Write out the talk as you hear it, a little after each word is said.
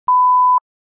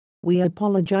We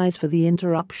apologize for the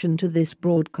interruption to this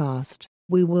broadcast.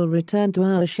 We will return to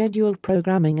our scheduled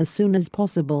programming as soon as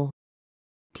possible.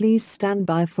 Please stand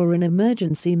by for an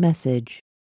emergency message.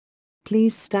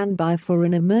 Please stand by for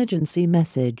an emergency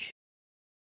message.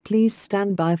 Please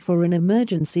stand by for an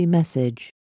emergency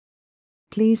message.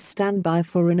 Please stand by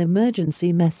for an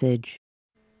emergency message.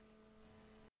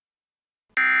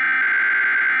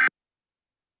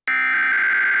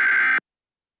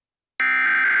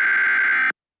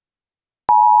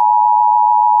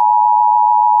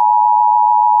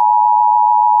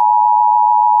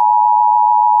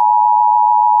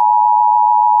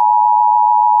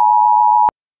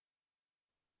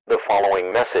 The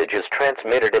following message is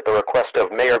transmitted at the request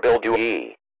of Mayor Bill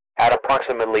Dewey. At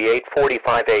approximately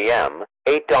 8:45 a.m.,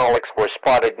 8 Daleks were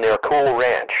spotted near Cool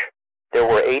Ranch. There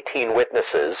were 18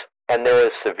 witnesses, and there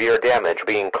is severe damage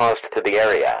being caused to the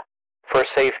area. For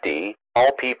safety,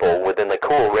 all people within the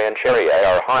Cool Ranch area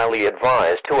are highly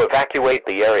advised to evacuate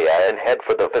the area and head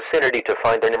for the vicinity to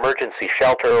find an emergency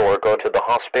shelter or go to the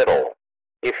hospital.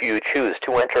 If you choose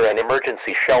to enter an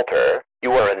emergency shelter,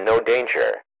 you are in no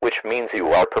danger, which means you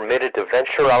are permitted to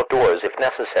venture outdoors if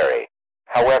necessary.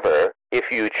 However,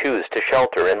 if you choose to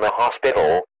shelter in the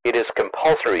hospital, it is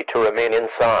compulsory to remain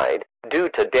inside, due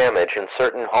to damage in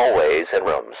certain hallways and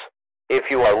rooms. If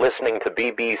you are listening to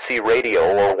BBC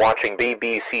Radio or watching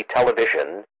BBC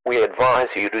television, we advise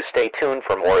you to stay tuned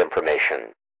for more information.